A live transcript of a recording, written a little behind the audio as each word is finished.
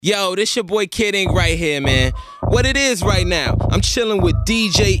Yo, this your boy Kid Ink right here, man. What it is right now, I'm chilling with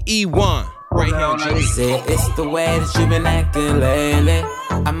DJ E1 right here on G-Eazy. It's the way that you been acting lately.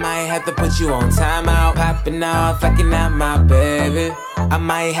 I might have to put you on timeout. Popping off, acting out my baby. I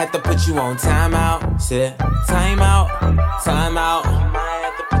might have to put you on timeout. Sit, timeout, timeout. I might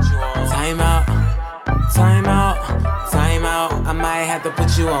have to put you on timeout, timeout, timeout. I might have to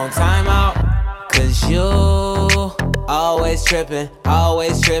put you on timeout. Cause you always tripping,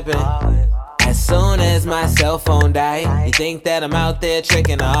 always tripping. As soon as my cell phone die, you think that I'm out there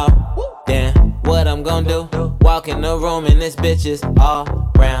tricking off. Then what I'm gonna do? Walk in the room and this bitch is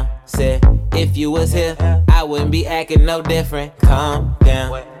all round. Said if you was here, I wouldn't be acting no different. Calm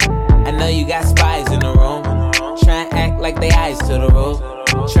down. I know you got spies in the room, try and act like they eyes to the roof.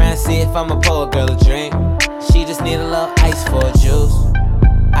 Try and see if I'ma pour a girl a drink. She just need a little ice for a juice.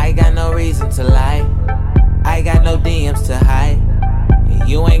 I got no reason to lie, I got no DMs to hide, and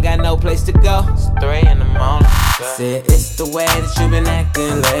you ain't got no place to go. It's 3 in the morning. Said it's the way that you been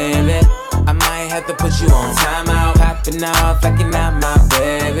acting lately. I might have to put you on timeout. Popping off, acting out my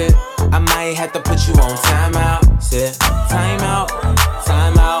baby. I might have to put you on timeout. Said timeout,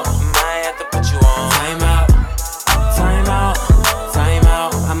 timeout. I might have to put you on timeout, timeout,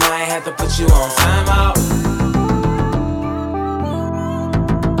 timeout. I might have to put you on timeout.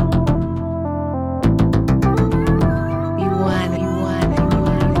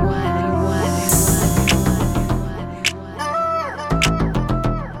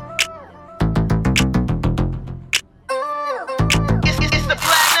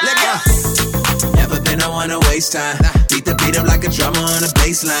 Wanna waste time. Beat the beat up like a drummer on the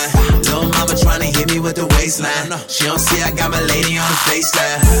bass line. Little mama tryna hit me with the waistline. She don't see I got my lady on the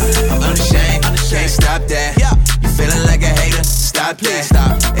FaceTime. I'm unashamed, can't stop that. You feeling like a hater? Stop that.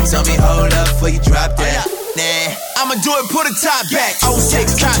 They told me hold up before you drop that. Nah, I'ma do it, put a top back.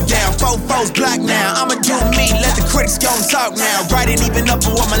 06 top down, 4-4's block now. I'ma do me, let the critics go and talk now. Right ain't even up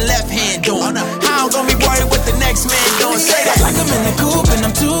for what my left hand doing. How I'm gonna be worried what the next man doing? Say that. Like I'm in the coupe and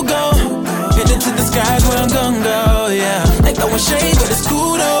I'm too gone. Headed to the skies where I'm gonna go, yeah. They throwing shade, but it's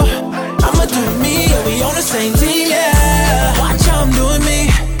cool though. I'ma do me, yeah, we on the same team, yeah. Watch how I'm doing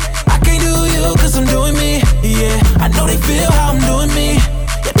me. I can't do you, cause I'm doing me, yeah. I know they feel how I'm doing me.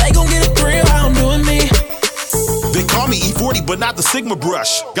 Yeah, they gon' get a thrill how I'm doing me. They call me E40, but not the Sigma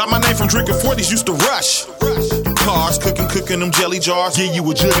brush. Got my name from drinking 40s, used to rush. Cars, cooking them jelly jars. Give you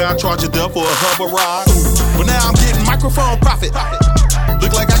a jug, I'll charge it up for a hub of rod. But now I'm getting microphone profit.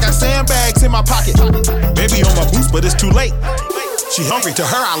 Look like I got sandbags in my pocket. Baby on my boots, but it's too late. She hungry, to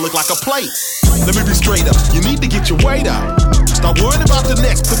her I look like a plate. Let me be straight up, you need to get your weight up. Stop worrying about the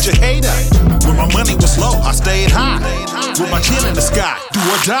next, put your hate up. When my money was low, I stayed high. With my chin in the sky, do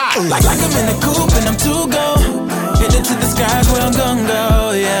or die. Like I'm in the coupe and I'm too gone. Headed to the skies where I'm gonna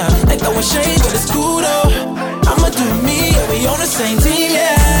go, yeah. They throwing shade, but it's cool though. I'ma do me, yeah, we on the same team,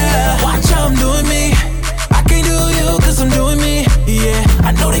 yeah. Watch how I'm doing me. I can't do you, cause I'm doing me, yeah.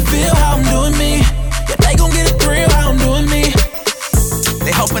 I know they feel how I'm doing me. Yeah, they gon' get a thrill how I'm doing me.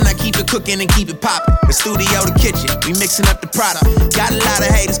 They hoping I keep it cooking and keep it poppin'. The studio, the kitchen, we mixing up the product. Got a lot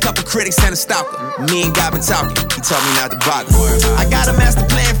of haters, couple critics and a stalker. Me and God been talking, he told me not to bother. I got a master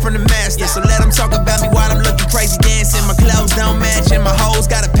plan from the master, so let him talk about me while I'm looking crazy dancing. My clothes don't match and my hoes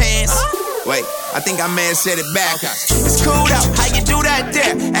got a pants. Wait, I think I may have said it back. It's cool though, how you do that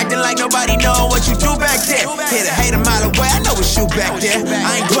there? Acting like nobody know what you do back there. Hit a hate a mile away, I know it's you back there.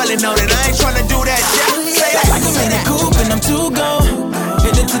 I ain't dwelling on it, I ain't tryna do that, yeah. Say that. Like I'm in the coupe and I'm too gone.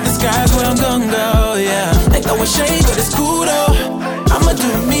 Headed to the skies where I'm gonna go, yeah. They throwing shade, but it's cool though. I'ma do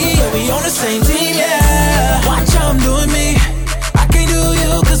me, yeah, we on the same team, yeah. Watch how I'm doing me. I can't do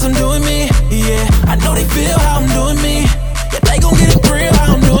you, cause I'm doing me, yeah. I know they feel how I'm doing me. Yeah, they gon' get a thrill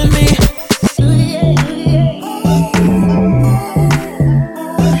how I'm doing me.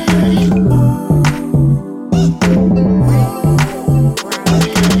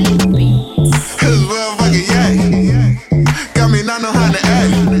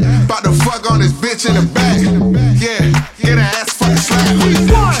 In the back, yeah, get her ass fucking slap.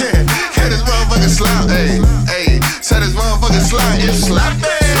 Yeah, this motherfucking slap, ayy, ayy. Say this motherfucking slap, it's slap.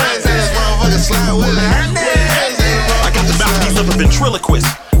 Say this motherfucking slap with it. I got the bounties of a ventriloquist.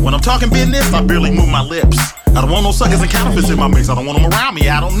 When I'm talking business, I barely move my lips. I don't want no suckers and counterfeits in my mix. I don't want them around me.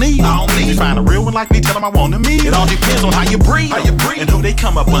 I don't need. You find a real one like me, tell them I want them. It all depends on how you breathe and who they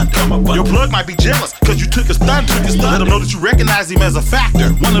come up under. Your plug might be jealous cause you took a stunt. Let them know that you recognize him as a factor.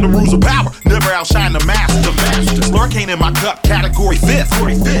 One of the rules of power, never outshine the master. Slurricane in my cup, category fifth.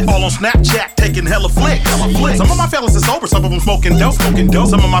 All on Snapchat, taking hella flicks. Some of my fellas is sober, some of them smoking dope.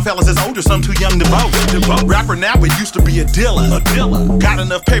 Some of my fellas is older, some too young to vote. Rapper now, but used to be a dealer. Got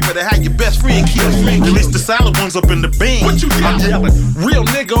enough paper to have your best friend killed. Release the silent ones up in the bin. What you I'm yelling, real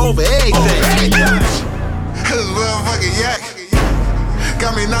nigga over everything. This motherfucking yak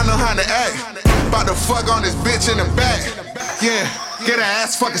got me not know how to act. About to fuck on this bitch in the back. Yeah, get her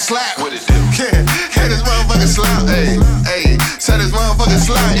ass fucking slapped. What it do? Yeah, this motherfucking slap. Hey, say this motherfucking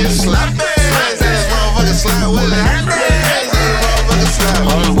slap. It's slapping. Say this motherfucking slap. What it do?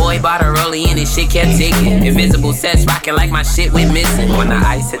 Homeboy bought a rollie and his shit kept ticking. Invisible sets rocking like my shit went missing. When the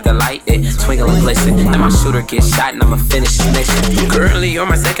ice hit the light, it twinkle and glisten. Then my shooter gets shot and I'ma finish this mission. Currently on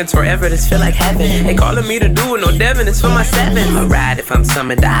my second tour ever, this feel like heaven. They calling me to do it, no Devin, it's for my 7. I ride if I'm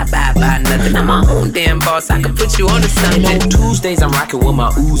summoned, I buy nothing. I'm my own damn boss, I can put you on to something. On Tuesdays I'm rocking with my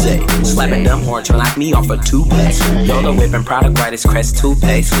Uzi. Slapping dumb horn, trying to knock me off a toothpaste. Dolla whipping product white as Crest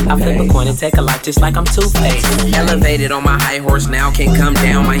toothpaste. I flip a coin and take a life just like I'm toothpaste. Elevated on my high horse now, can't come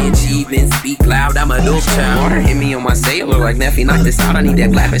down. My achievements speak loud, I'm a dope child. Water hit me on my sailor like Neffy, knock this out. I need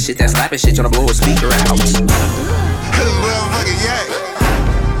that clapping shit, tryna blow a speaker out. This motherfucking yak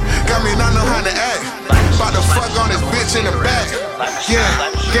got me not know how to act. About to fuck on this bitch in the back. Yeah,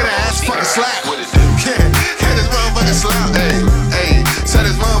 get her ass fucking slapped. Yeah, this motherfucking slap. Hey, say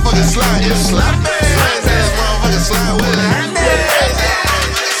this motherfucking slap. It's slapping. Say this motherfucking slap. What it do?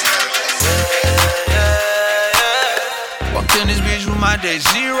 Walked in this bitch with my day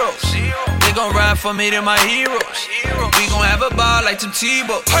zero. They gon' ride for me, they're my heroes. We gon' have a ball like some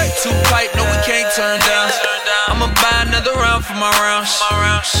Tebow. Two pipe, no we can't turn down. I'ma buy another round for my rounds.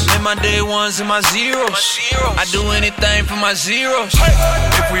 And my day ones and my zeros. I do anything for my zeros.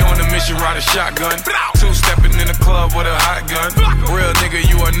 If we on the mission, ride a shotgun. Two-stepping in the club with a hot gun. Real nigga,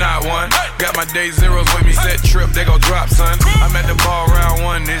 you are not one. Got my day zeros with me, set trip, they gon' drop, son. I'm at the ball round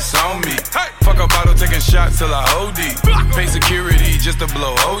 1, it's on me. Fuck a bottle, taking shots till I OD. Pay security just to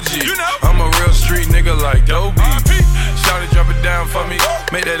blow OG. I'm a real street nigga like Dobie. Shout it, drop it down for me.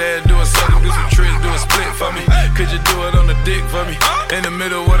 Make that ass do a sudden, do some tricks, do a split for me. Could you do it on the dick for me? In the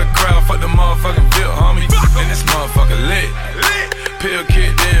middle of the crowd, fuck the motherfucking bill, homie. And this motherfucker lit. Pill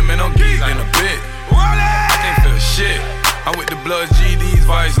kid, damn, man, I'm geeked in a bit. I can't feel shit. I'm with the Bloods, GDs,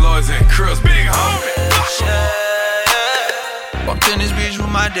 Vice Lords, and Crips, big homie. Walked in this bitch with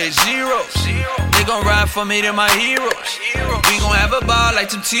my day zeros. They gon' ride for me, they're my heroes. We gon' have a ball like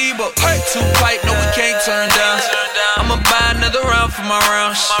some Tebow. Two pipe, no we can't turn down. I'ma buy another round for my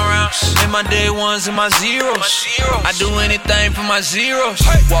rounds. And my day ones and my zeros. I do anything for my zeros.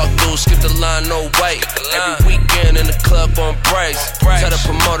 Walk through, skip the line, no wait. Every weekend in the club on brace. Tell the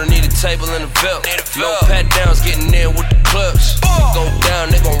promoter, need a table and a belt. No pat downs, getting in with the clubs. Go down,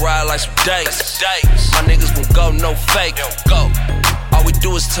 they gon' ride like some dice. My niggas gon' go, no fake. Go. All we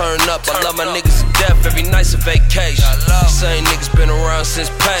do is turn up. I love my niggas to death. Every night's a vacation. Same niggas been around since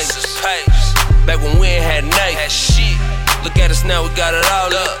Pages. Back when we ain't had Nate. Look at us now, we got it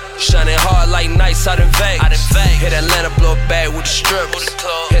all up. Shining hard like nights out in Vegas. Hit Atlanta, blow a bag with the strippers.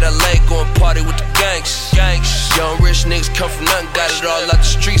 Hit LA, going party with the gangs. Young rich niggas come from nothing, got it all out the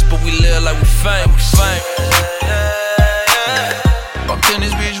streets, but we live like we famous. Walked in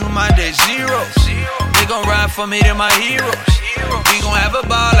this bitch with my day zeros. They gon' ride for me, they're my heroes. We gon' have a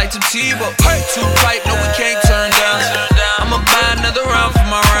ball like some Tebow. Two pipe, no we can't turn down. I'ma buy another round for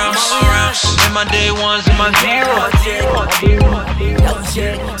my rounds. And my day ones and my zeros.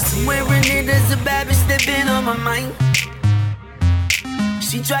 Somewhere in it, there's a bad bitch that been on my mind.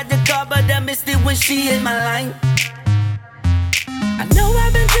 She tried to call, but I missed it when she hit my line. I know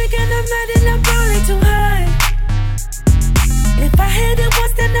I've been drinking, I'm not and I'm probably too high. If I hit it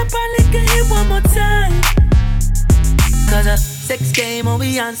once, then I probably could hit one more time. Cause a sex game on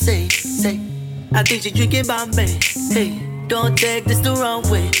Beyonce. Say, I think she drinking Bombay. Hey, don't take this the wrong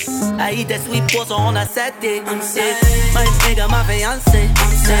way. I eat that sweet pasta on a Saturday. I'm saying, my nigga, my fiance.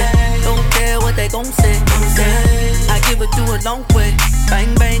 I'm saying, don't care what they gon' say. I'm saying, I give it to a long way.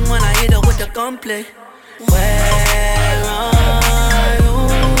 Bang bang when I hit her with the gunplay. Where are you?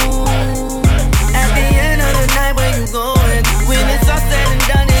 At the end of the night, where you going? When it's all said and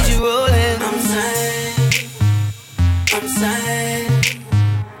done, is you rolling? I'm saying,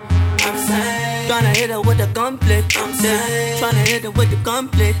 tryna hit her with the gunplay. I'm saying, tryna hit her with the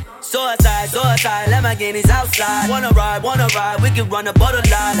gunplay. Suicide, let my guineas outside. Wanna ride, we can run a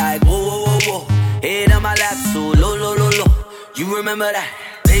butterfly like whoa, whoa, whoa, whoa. Head on my lap, so low, low, low, low. You remember that?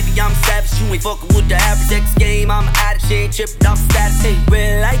 Baby, I'm savage, you ain't fucking with the average X game. I'm an addict, she ain't tripping off status. Hey,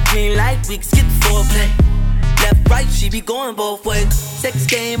 red light, green light, we can skip the foreplay. Left, right, she be going both ways. Sex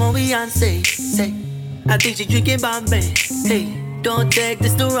game on Beyonce. Say, I think she drinking Bombay. Hey, don't take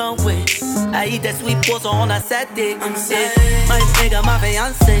this the wrong way. I eat that sweet pasta on a Saturday. I'm sad. My nigga, my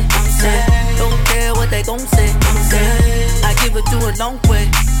fiance. I'm sad. Don't care what they gon' say. I'm sad. I give it to a long way.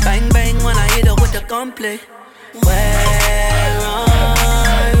 Bang bang when I hit her with the gunplay. Where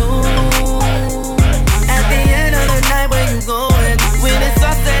are you? At the end of the night, where you going? When it's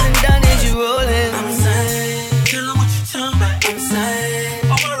all said and done, is you rolling? I'm sad. Tell her what you talking about. I'm sad.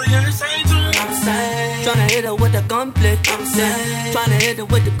 Omarion, say to him. I'm sad. Tryna hit her with the gunplay. I'm sad. Tryna hit her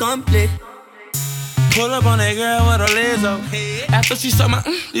with the gunplay. Pull up on that girl with her legs up. After she saw my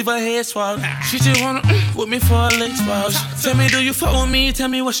leave her head swab. She just wanna with me for a leg spouse. Tell me, do you fuck with me? Tell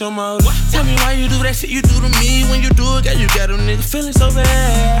me what's your mode. Tell me why you do that shit you do to me. When you do it, girl, you got them niggas feeling so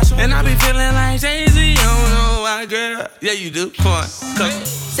bad. And I be feeling like G-Eazy. I don't know why, girl. Yeah, you do. Come on, come.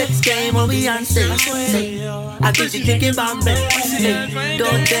 Sex game on Beyonce. I think she drinking Bombay.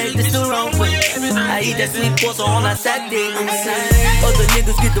 Don't take this the wrong way. I eat that sweet pasta on a Saturday. Other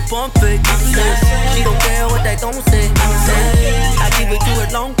niggas get the bump fake. She don't care what they gon' say. I give it to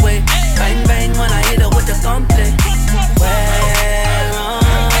her long way. Bang bang when I hit her with the gunplay. Where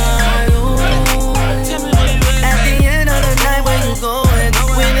are you? At the end of the night, where you going?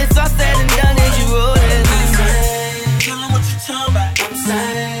 When it's all said and done, is you rolling? Tell her what you talking about. I'm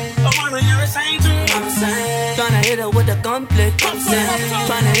sad. Omarion, say to him. I'm sad. Tryna hit her with the gunplay. I'm sad.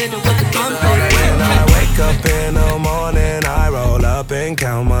 Tryna hit her with the gunplay. When I wake up in the morning, I roll up and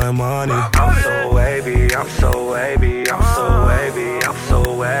count my money. I'm so wavy, I'm so wavy, I'm so wavy, I'm so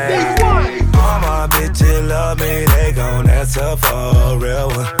wavy. All my bitches love me, they gon' answer for a real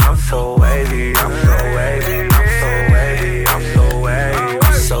one. I'm so wavy, I'm so wavy, I'm so wavy, I'm so wavy.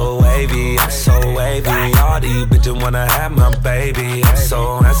 I'm so wavy, I'm so wavy. All these bitches wanna have my baby. I'm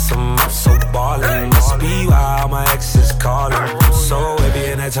so handsome, I'm so ballin'. Must be why all my exes callin'. I'm so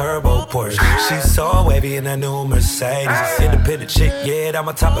wavy in that turbo Porsche. She's so wavy in that new Mercedes. Independent chick, yeah, I'm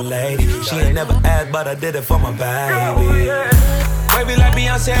a top of lady. She ain't never asked, but I did it for my baby. Wavy like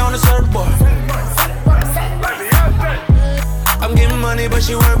Beyonce on the surfboard. I'm getting money, but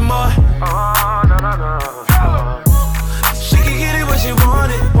she worth more. She can get it, but she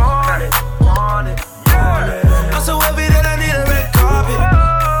want it. I'm so wavy that I need a red carpet.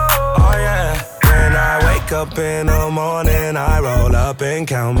 Oh yeah. When I wake up in the morning, I roll up and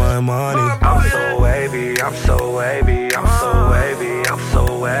count my money. I'm so wavy, I'm so wavy, I'm so wavy, I'm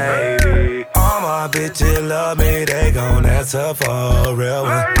so wavy. All my bitches love me, they gon' answer for a real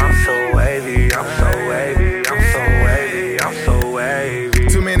one. I'm so wavy, I'm so wavy, I'm so wavy, I'm so wavy.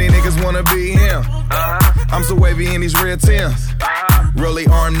 Too many niggas wanna be him. I'm so wavy in these red Timbs. Really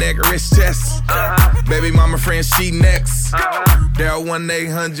arm, neck, wrist, chest. Baby mama friend, she next. Dial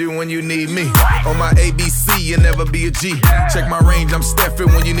 1-800 when you need me. On my ABC, you never be a G. Check my range, I'm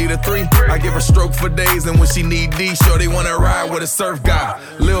Steffin' when you need a 3. I give her stroke for days, and when she need D, sure they wanna ride with a surf guy.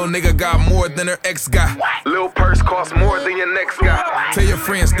 Lil' nigga got more than her ex guy. Lil' purse costs more than your next guy. Tell your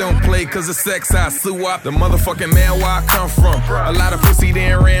friends don't play cause of sex, I sue up. The motherfucking man where I come from. A lot of pussy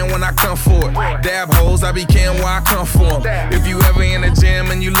then ran when I come for it. Dab hoes, I be can where I come from. If you ever in the gym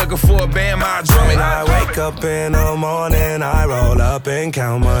and you looking for a band, I drum it. When I wake up in the morning, I roll up and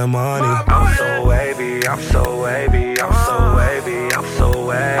count my money. I'm so wavy, I'm so wavy, I'm so wavy, I'm so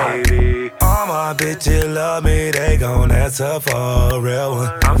wavy. All my bitches love me, they gon' answer for a real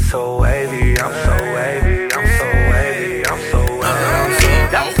one. I'm so wavy, I'm so wavy, I'm so wavy, I'm so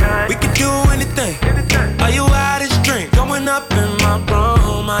wavy. We can do anything. Are you out of drink? Going up in my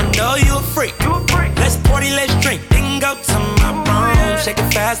room. I know you a freak. Let's party, let's drink. Then go to my room. Shake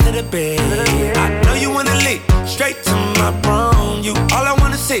it fast to the bed. I know you wanna leap straight to my room. You all I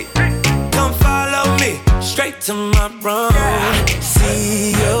wanna see. Come follow me straight to my room.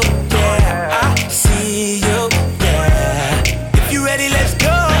 See you, yeah. I see you, yeah. If you ready, let's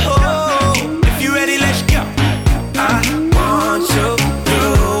go. If you ready, let's go. I want you.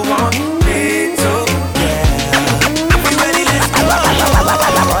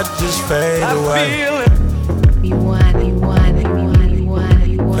 Just fade away. You want it, you want it, you want it, you want it,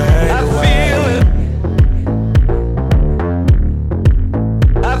 you want it. I feel it.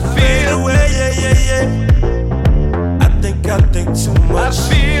 I feel away, yeah, yeah, yeah. I think too much. I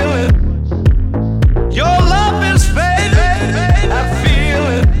feel it. Your love is fading. I feel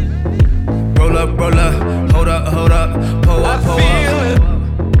it. Roll up, hold up, pull up, pull up.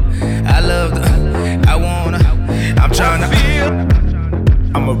 I love the, I wanna, I'm tryna.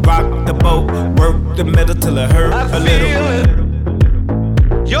 I'ma rock the boat, work the middle till it hurt a little.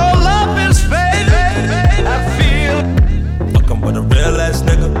 It. Your love is fake. I feel it. Fucking with a real ass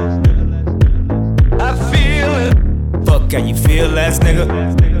nigga. I feel it. Fuck how you feel, ass nigga.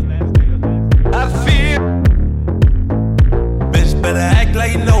 I feel. Bitch better act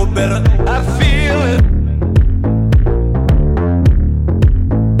like you know better. I feel it.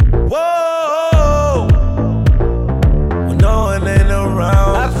 Whoa. When no one ain't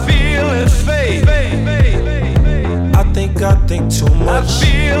around, I feel it fade. I think too much. I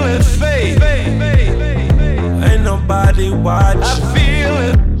feel it fade. Ain't nobody watch. I feel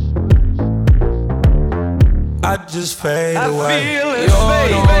it. I just fade away. I feel it you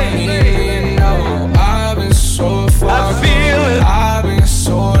don't even know. I've been so far. I feel it. I've been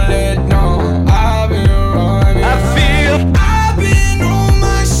so let down. I've been running. I feel. I've been on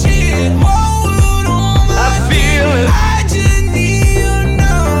my shit. Whole world on my I feel it. I just need you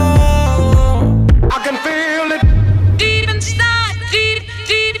now. I can feel it. Deep inside, deep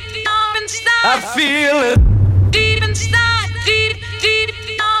inside. I feel it. Deep inside, deep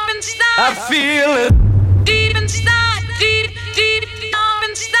inside. I feel it. Deep inside, deep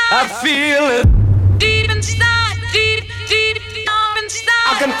inside. I feel it. Deep inside, deep inside.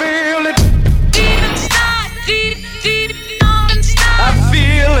 I can feel it. Deep inside, deep inside. I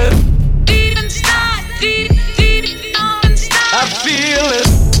feel it. Deep inside, deep inside. I feel it.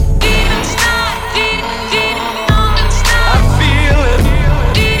 Deep inside, deep inside. I feel it.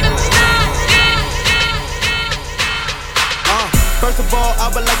 Deep inside, First of all, I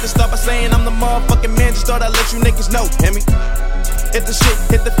would like to start by saying I'm the motherfucking man. Just thought I'd let you niggas know, hear me? If the shit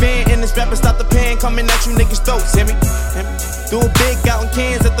hit the fan and this rapper stop the pan, coming at you niggas' throats, hear me? Hear me? Do a big out in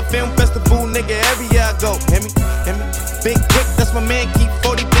Cairns at the film festival, nigga, every year I go, hear me? Hear me? Big Quick, that's my man, keep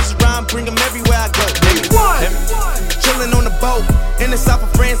 40 bitches round, bring them everywhere I go, hear me? Hear me? Chillin' on the boat, in the south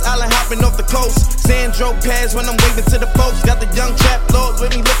of France, island hopping off the coast. Sandro pads when I'm waving to the folks, got the young trap lords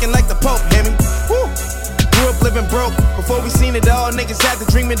with me looking like the Pope, hear me? Woo! Grew up living broke, before we seen it all, niggas had to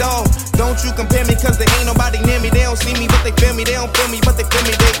dream it all. Don't you compare me, cause there ain't nobody near me. They don't see me, but they feel me. They don't feel me, but they feel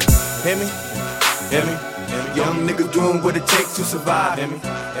me. They hear me, hear me, hear me. Young niggas doing what it takes to survive. Hear me,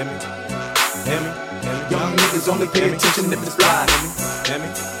 hear me, hear me, hear me. Young niggas only pay attention if it's fly. Hear me, hear me,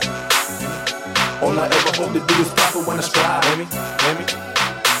 hear me. All I ever hope to do is prosper when I strive. Hear me, hear me.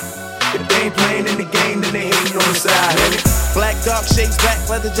 If they ain't playing in the game, then they hating on the side. Hear me? Black dog shakes back,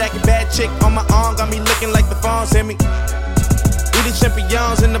 leather jacket, bad chick on my arm, got me looking like the Fonz. Hear me? We the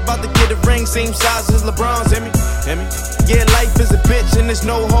champions and about to get a ring, same size as LeBron's. Hear me? Hear me? Yeah, life is a bitch and there's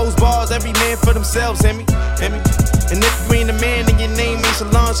no hoes bars. Every man for themselves. Hear me? Hear me? And if you ain't a man and your name ain't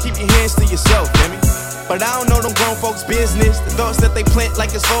Solange, keep your hands to yourself. Hear me? But I don't know them grown folks' business. The thoughts that they plant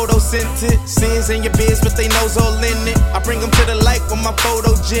like it's photosynthesis in your biz, but they nose all in it. I bring them to the light with my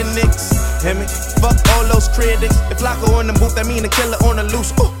photogenics. Hear me? Fuck all those critics. If Flocka on the booth, that mean a killer on the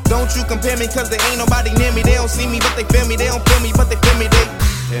loose. Ooh, don't you compare me, cause there ain't nobody near me. They don't see me, but they feel me. They don't feel me, but they feel me. They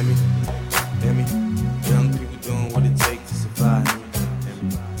hear me? Hear me? Young people doing what it takes to survive. Hear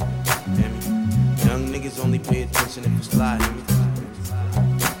me? Hear me? Young niggas only pay attention if it's fly. Hear me?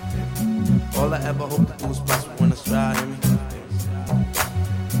 All I ever hope to do is prosper when I strive, hear me?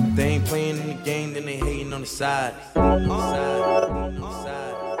 If they ain't playing in the game, then they hating on the side. On the side, on the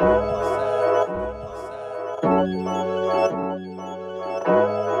side, on the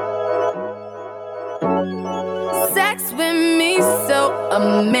side. Sex with me so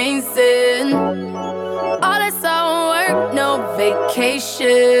amazing. All that's all work, no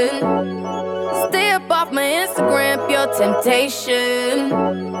vacation. Stay up off my Instagram, pure temptation.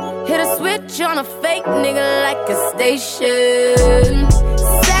 Hit a switch on a fake nigga like a station.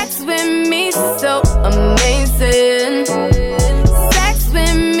 Sex with me so amazing. Sex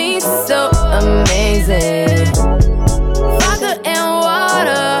with me so amazing. Vodka and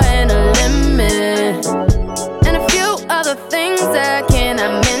water and a lemon. And a few other things I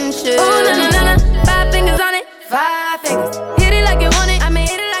cannot mention. Ooh, na na na na, 5 fingers on it, 5 fingers. Hit it like you want it, I mean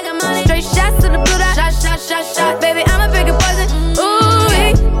hit it like I'm on it. Straight shots to the blue dot, shot, shot, shot, shot. Baby, I'm a bigger poison. Ooh.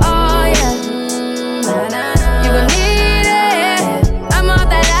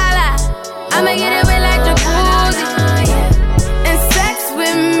 I'ma get it wet like jacuzzi.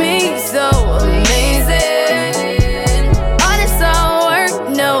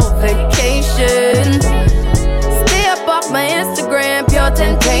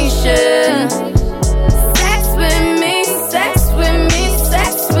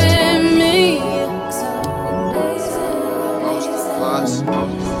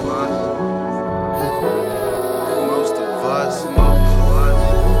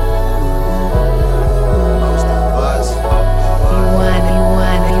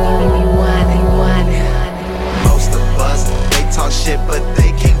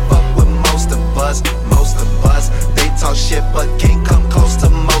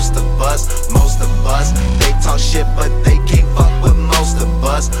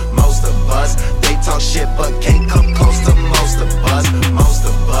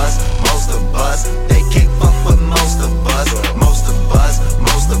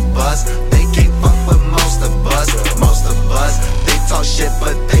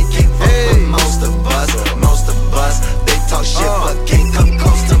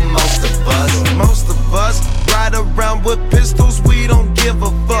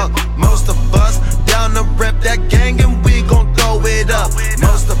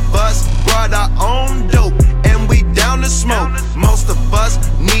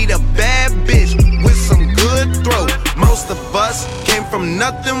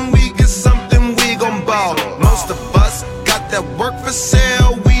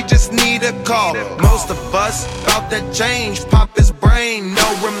 well, we just need a call. Most of us bout that change, pop his brain, no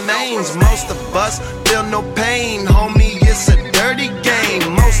remains. Most of us feel no pain, homie, it's a dirty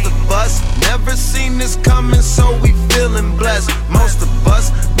game. Most of us never seen this coming, so we feeling blessed. Most of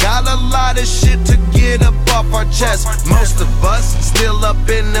us got a lot of shit to get up off our chest. Most of us still up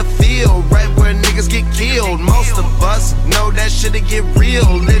in the field, right where niggas get killed. Most of us know that shit'll get real,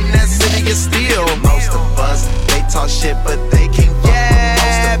 in that city get still. Most of us, they talk shit but they can't fuck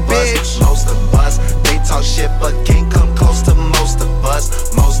with most of us. Most of us, they talk shit but can't come close to most of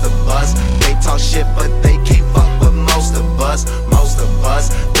us. Most of us, they talk shit but they can't fuck with most of us. Most of us,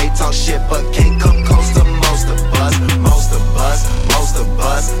 they talk shit but can't come close to most of us. Most of us, most of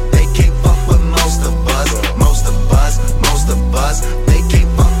us, they can't fuck with most of us. Most of us, most of us, they can't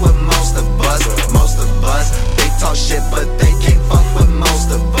fuck with most of us. Most of us, they talk shit but they can't fuck with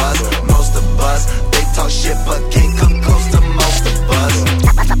most of us. Most of us, they talk shit but can't come close to most of us.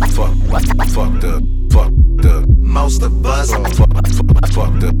 Fucked up. Most of us.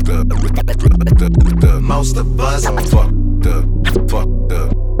 Fucked up. Most of us. Fucked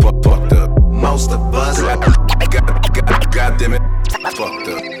up. Most of us. God damn it. Fucked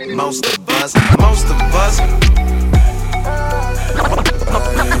up. Most of us. Most of us.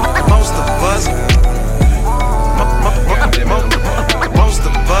 Most of us. Most of us.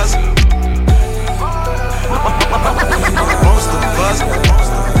 Most of us.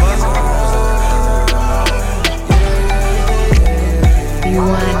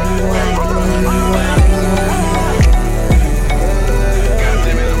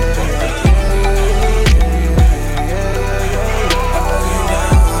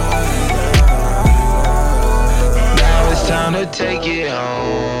 Time to take it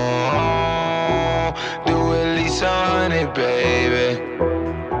home. Do at least 100, baby.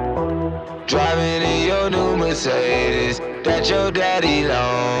 Driving in your new Mercedes that your daddy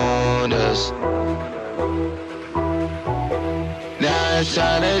loaned us. Now it's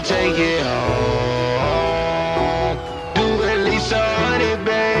time to take it home. Do at least 100,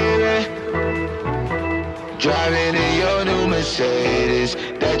 baby. Driving in your new Mercedes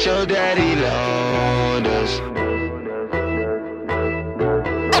that your daddy loaned us.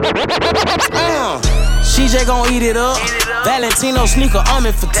 CJ gon' eat it up. Valentino sneaker, I'm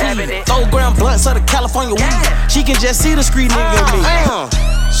in fatigue. 4 gram blunts of the California weed. She can just see the street nigga in me.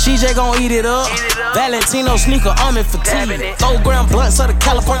 CJ gon' eat it up. Valentino sneaker, I'm in fatigue. 4 gram blunts of the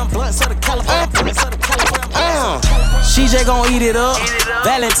California. CJ gon' eat it up.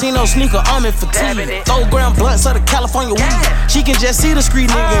 Valentino sneaker, I'm in fatigue. 4 gram blunts of the California weed. She can just see the street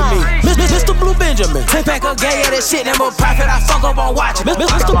nigga in me. Mr. Blue Benjamin, 10-pack of gay at that shit, never profit. I fuck up on watching.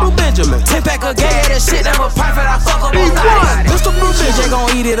 Mr. Blue Benjamin, 10-pack of gay at that shit, never profit. I fuck up on thotties. Mr. Blue CJ gon'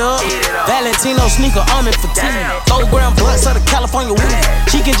 eat it up. Valentino sneaker, I'm in fatigue. 4 gram blunts of the California weed.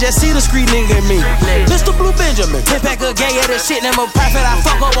 She can just see the street nigga in me. Mr. Blue Benjamin, 10-pack of gay at that shit, never profit. I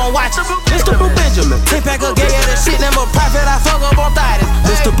fuck up on watching. Mr. Blue Benjamin, 10-pack of gay at that shit, never profit. I fuck up on thotties.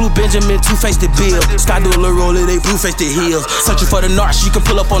 Mr. Blue Benjamin, 2-faced bill. Sky do a little roller, they blue-faced heel. Searching for the narc, you can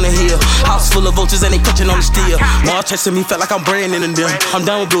pull up on the hill. House full of vultures and they clutching on the steel. Mom chasing me, felt like I'm branding in them. I'm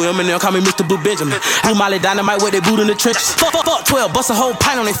done with Blue Eminem, call me Mr. Blue Benjamin. Blue Molly Dynamite with they boot in the trenches. Fuck 12, bust a whole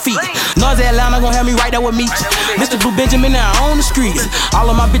pint on their feet. Nausea Atlanta gon' have me right there with me. Mr. Blue Benjamin now on the streets. All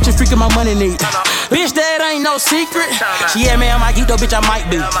of my bitches freaking my money need. Bitch, that ain't no secret. She yeah, man, I might geek though, bitch, I might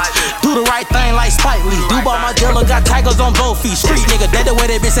be. Do the right thing like Spike Lee. Do ball my dealer, got tigers on both feet. Street nigga, that the way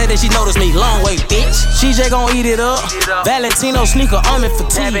that bitch said that she noticed me. Longway, bitch. CJ gon' eat it up. Valentino sneaker, I'm in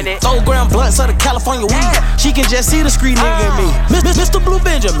fatigue. 4 gram blunts of the California weed. She can just see the street nigga in me. Mr. Blue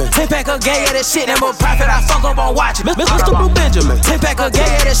Benjamin, 10-pack of gay at that shit, never profit. I fuck up on watching. Mr. Blue Benjamin, 10-pack of gay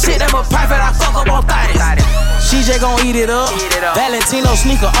at that shit, never profit. I fuck up on thotties. CJ gon' eat it up. Valentino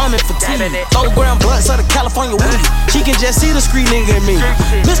sneaker, I'm in fatigue. 4 gram blunts of the California weed. She can just see the street nigga in me.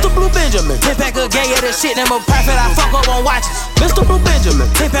 Mr. Blue Benjamin, 10-pack of gay at that shit, never profit. I fuck up on watches. Mr. Blue Benjamin,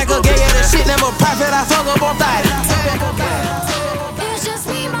 10-pack of gay at that shit, never profit. I fuck up on thotties. It's just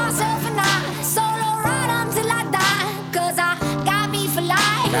me, myself, and I. Solo ride until I die. 'Cause I got me for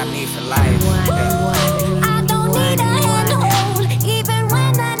life. Got me for life. I don't need a hand to hold. Even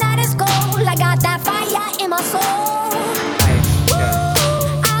when the night is cold, I got that fire in my soul.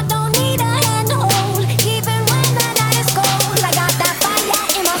 I don't need a hand to hold. Even when the night is cold, I got that fire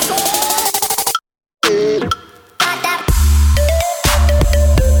in my soul. Got that.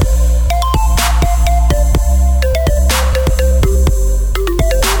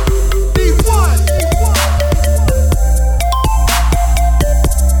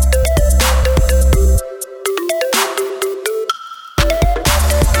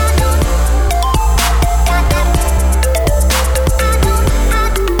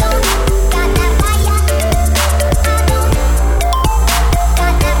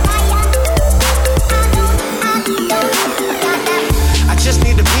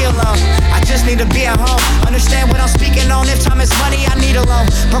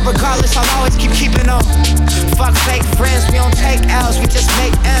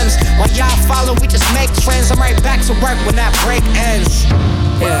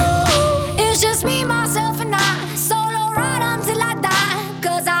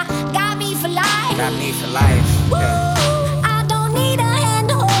 got me for life. Yeah. I don't need a hand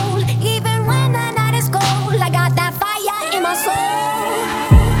to hold, even when the night is cold. I got that fire in my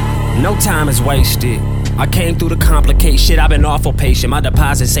soul. No time is wasted. I came through the complicated shit, I've been awful patient. My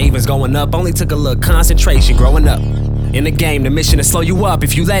deposit savings going up, only took a little concentration growing up. In the game, the mission to slow you up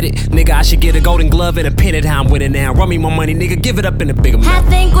if you let it. Nigga, I should get a golden glove and a pin it how I'm winning now. Run me my money, nigga, give it up in a big amount. I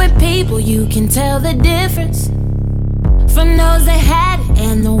think with people you can tell the difference from those that had it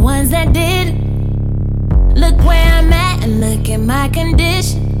and the ones that didn't. Look where I'm at and look at my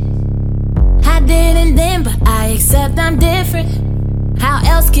condition. I didn't then, but I accept I'm different. How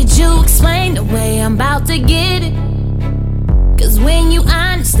else could you explain the way I'm about to get it? Cause when you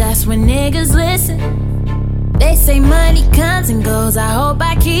honest, that's when niggas listen. They say money comes and goes, I hope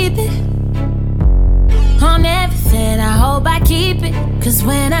I keep it. On everything, I hope I keep it. Cause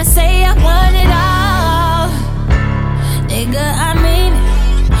when I say I want it all, nigga, I mean it.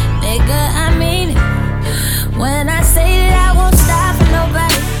 Nigga, I mean it. When I say that I won't stop for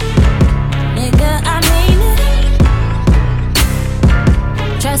nobody, nigga, I mean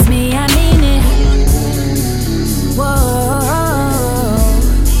it. Trust me, I mean it. Whoa,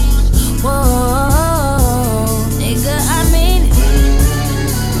 whoa.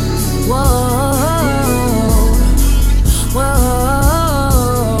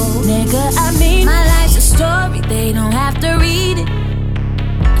 They don't have to read it.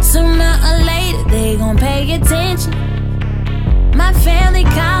 Sooner or later, they gon' pay attention. My family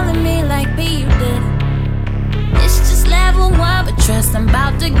calling me like B, you did it. It's just level 1, but trust I'm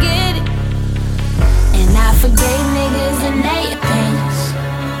about to get it. And I forgave niggas and they opinions.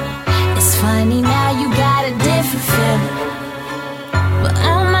 It's funny now you got a different feeling. But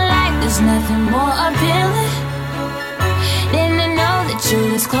all my life there's nothing more appealing than to know that you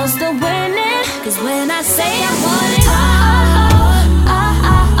was close to winning. Cause when I say I want it all,